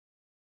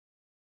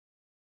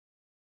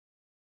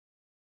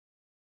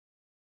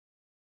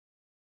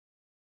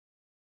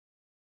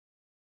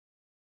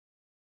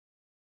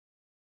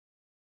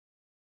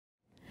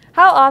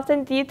How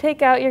often do you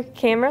take out your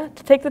camera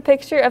to take the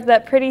picture of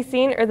that pretty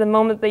scene or the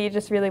moment that you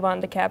just really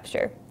wanted to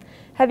capture?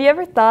 Have you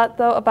ever thought,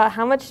 though, about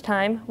how much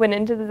time went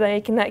into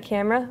making that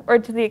camera or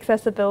to the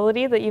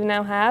accessibility that you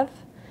now have?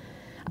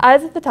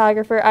 As a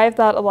photographer, I have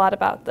thought a lot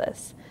about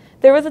this.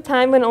 There was a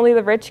time when only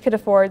the rich could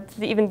afford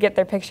to even get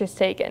their pictures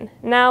taken.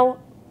 Now,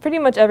 pretty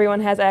much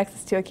everyone has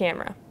access to a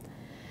camera.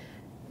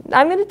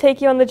 I'm going to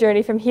take you on the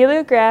journey from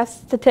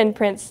heliographs to tin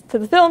prints to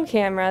the film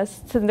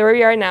cameras to where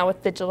we are now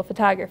with digital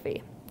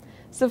photography.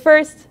 So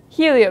first,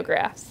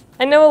 heliographs.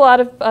 I know a lot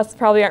of us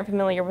probably aren't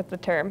familiar with the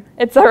term.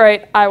 It's all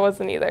right, I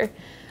wasn't either.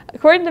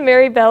 According to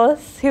Mary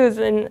Bellis, who is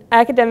an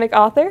academic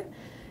author,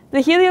 the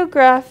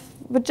heliograph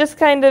would just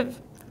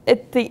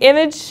the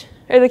image,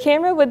 or the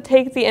camera would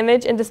take the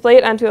image and display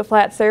it onto a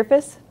flat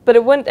surface, but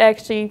it wouldn't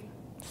actually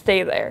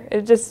stay there.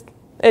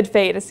 It'd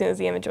fade as soon as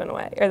the image went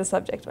away, or the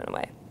subject went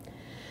away.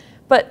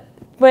 But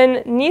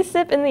when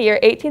Niecip in the year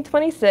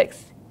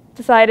 1826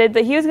 decided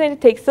that he was going to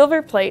take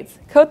silver plates,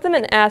 coat them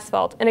in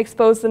asphalt, and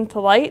expose them to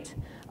light,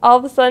 all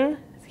of a sudden,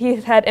 he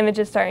had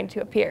images starting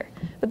to appear.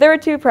 But there were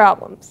two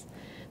problems.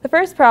 The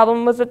first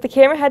problem was that the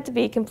camera had to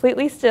be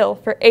completely still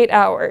for 8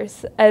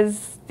 hours,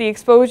 as the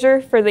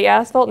exposure for the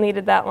asphalt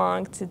needed that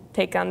long to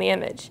take on the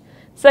image.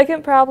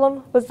 Second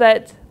problem was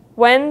that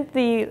when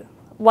the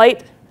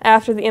light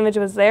after the image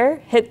was there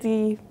hit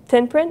the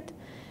tin print,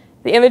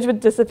 the image would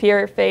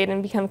disappear, fade,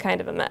 and become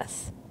kind of a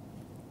mess.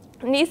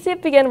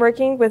 Niecip began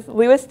working with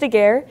Louis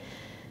Daguerre,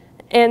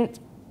 and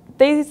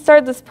they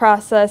started this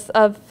process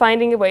of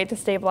finding a way to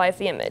stabilize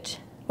the image.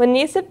 When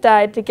Niecip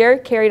died, Daguerre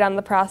carried on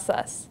the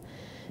process.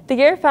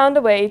 Daguerre found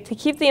a way to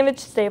keep the image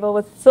stable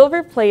with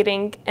silver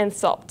plating and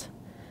salt.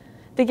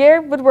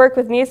 Daguerre would work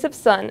with Niecip's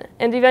son,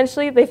 and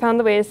eventually they found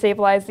a way to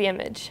stabilize the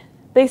image.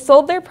 They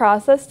sold their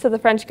process to the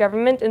French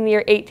government in the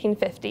year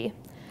 1850.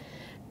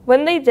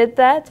 When they did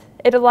that,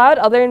 it allowed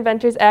other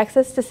inventors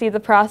access to see the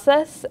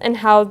process and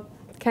how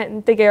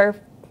Daguerre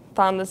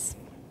found this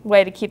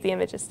way to keep the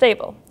images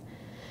stable.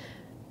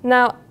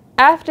 Now,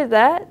 after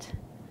that,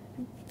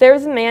 there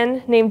was a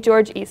man named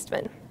George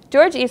Eastman.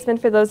 George Eastman,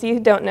 for those of you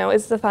who don't know,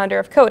 is the founder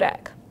of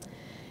Kodak.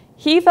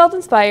 He felt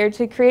inspired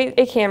to create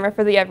a camera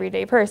for the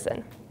everyday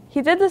person.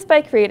 He did this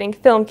by creating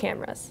film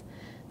cameras.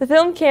 The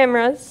film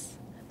cameras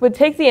would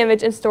take the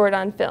image and store it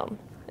on film.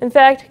 In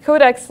fact,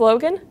 Kodak's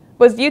slogan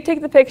was, "You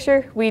take the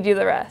picture, we do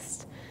the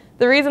rest."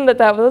 The reason that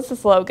that was the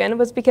slogan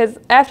was because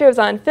after it was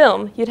on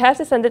film, you'd have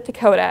to send it to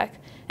Kodak,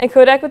 and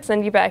Kodak would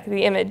send you back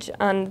the image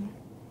on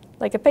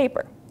like a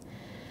paper.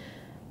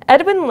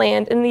 Edwin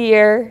Land, in the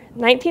year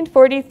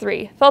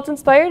 1943, felt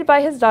inspired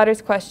by his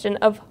daughter's question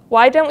of,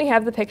 why don't we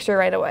have the picture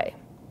right away?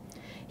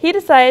 He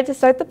decided to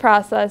start the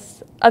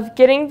process of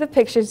getting the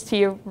pictures to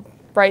you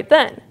right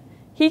then.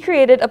 He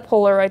created a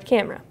Polaroid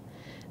camera.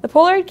 The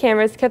Polaroid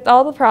cameras kept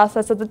all the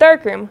process of the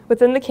darkroom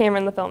within the camera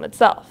and the film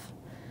itself.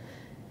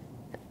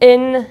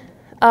 He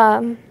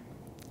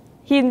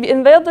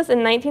unveiled this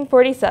in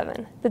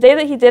 1947. The day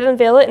that he did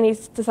unveil it and he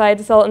decided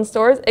to sell it in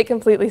stores, it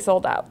completely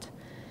sold out.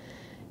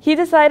 He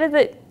decided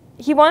that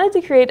he wanted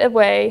to create a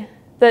way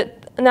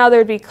that now there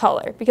would be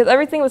color, because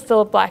everything was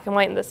still black and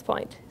white at this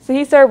point. So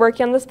he started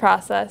working on this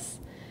process.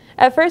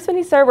 At first, when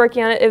he started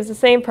working on it, it was the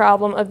same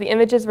problem of the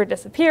images were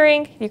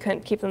disappearing, you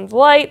couldn't keep them to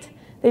light,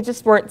 they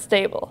just weren't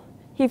stable.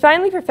 He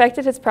finally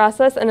perfected his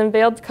process and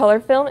unveiled color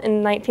film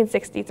in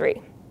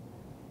 1963.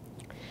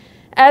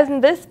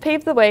 And this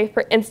paved the way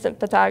for instant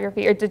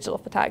photography, or digital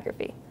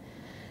photography.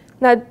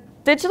 Now,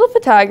 digital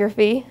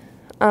photography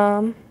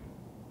allowed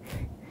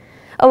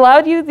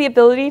you the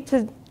ability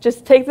to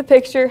just take the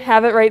picture,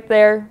 have it right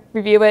there,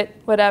 review it,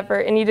 whatever,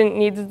 and you didn't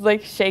need to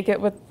shake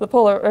it with the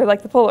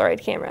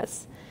Polaroid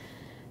cameras.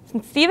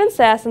 Steven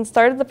Sasson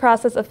started the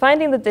process of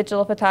finding the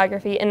digital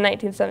photography in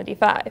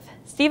 1975.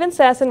 Steven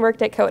Sasson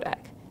worked at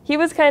Kodak. He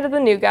was kind of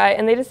the new guy,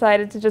 and they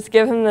decided to just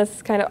give him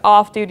this kind of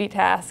off-duty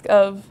task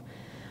of,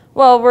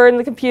 well, we're in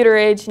the computer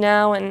age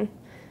now, and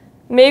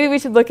maybe we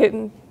should look at,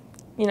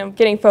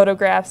 getting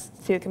photographs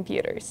to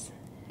computers.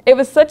 It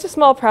was such a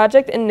small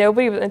project, and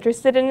nobody was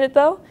interested in it,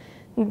 though.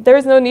 There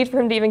was no need for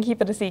him to even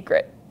keep it a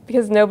secret,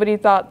 because nobody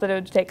thought that it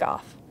would take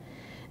off.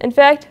 In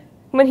fact,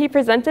 when he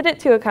presented it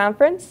to a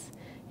conference,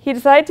 he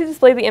decided to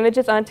display the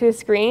images onto a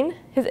screen.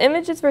 His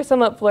images were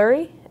somewhat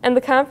blurry, and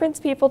the conference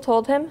people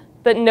told him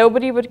that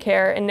nobody would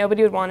care and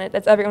nobody would want it,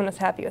 as everyone was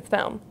happy with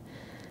film.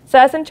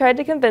 Sasson tried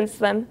to convince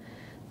them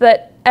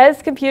that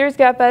as computers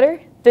got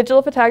better,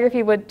 digital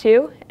photography would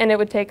too, and it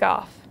would take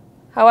off.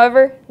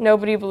 However,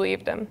 nobody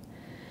believed him.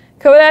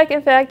 Kodak,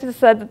 in fact,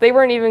 said that they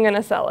weren't even going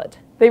to sell it.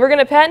 They were going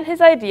to patent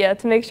his idea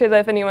to make sure that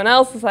if anyone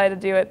else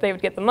decided to do it, they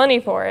would get the money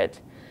for it,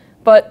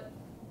 but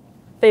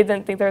they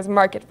didn't think there was a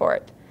market for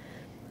it.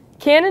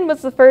 Canon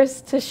was the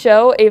first to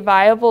show a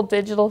viable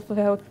digital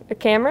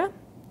camera,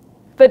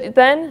 but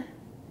then,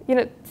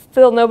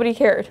 still nobody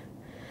cared.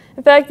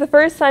 In fact, the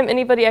first time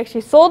anybody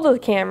actually sold a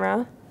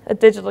camera, a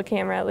digital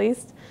camera at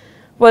least,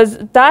 was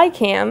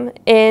Dicam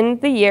in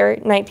the year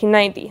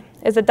 1990.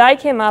 It's a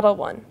Dicam Model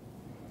 1.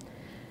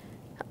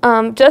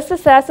 Just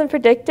as Sasson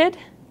predicted,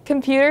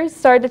 computers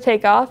started to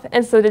take off,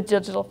 and so did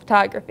digital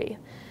photography.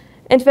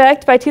 In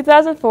fact, by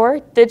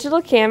 2004,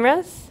 digital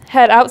cameras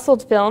had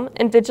outsold film,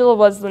 and digital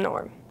was the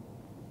norm.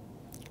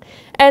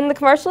 And the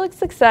commercial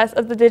success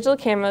of the digital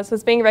cameras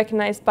was being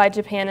recognized by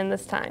Japan in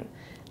this time.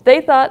 They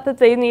thought that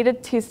they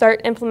needed to start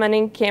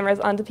implementing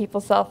cameras onto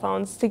people's cell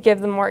phones to give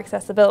them more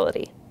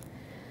accessibility.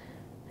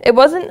 It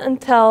wasn't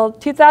until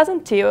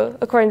 2002,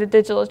 according to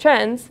Digital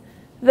Trends,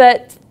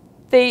 that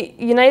the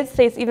United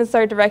States even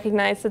started to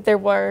recognize that there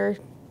were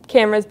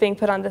cameras being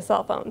put onto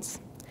cell phones.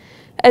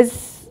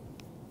 As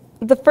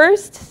the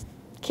first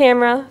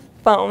camera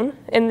phone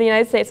in the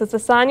United States was the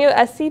Sanyo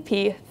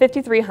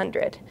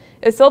SCP-5300.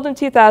 It was sold in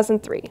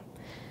 2003.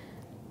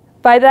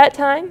 By that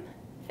time,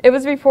 it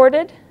was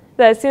reported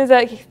that as soon as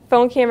that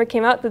phone camera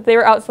came out, that they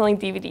were outselling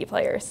DVD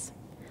players.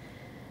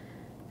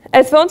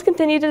 As phones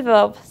continue to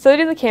develop, so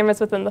do the cameras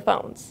within the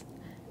phones.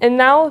 And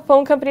now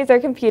phone companies are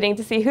competing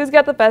to see who's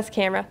got the best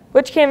camera,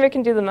 which camera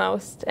can do the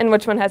most, and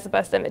which one has the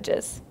best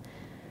images.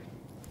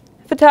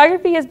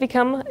 Photography has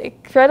become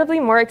incredibly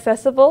more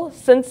accessible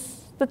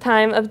since the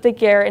time of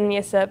Daguerre and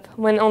Niasip,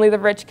 when only the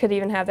rich could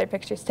even have their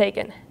pictures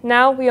taken.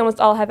 Now we almost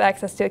all have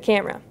access to a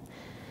camera.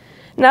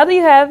 Now that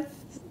you have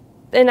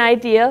an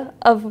idea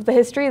of the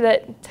history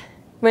that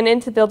went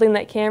into building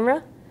that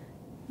camera,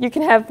 you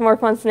can have more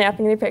fun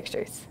snapping your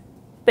pictures.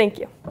 Thank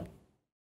you.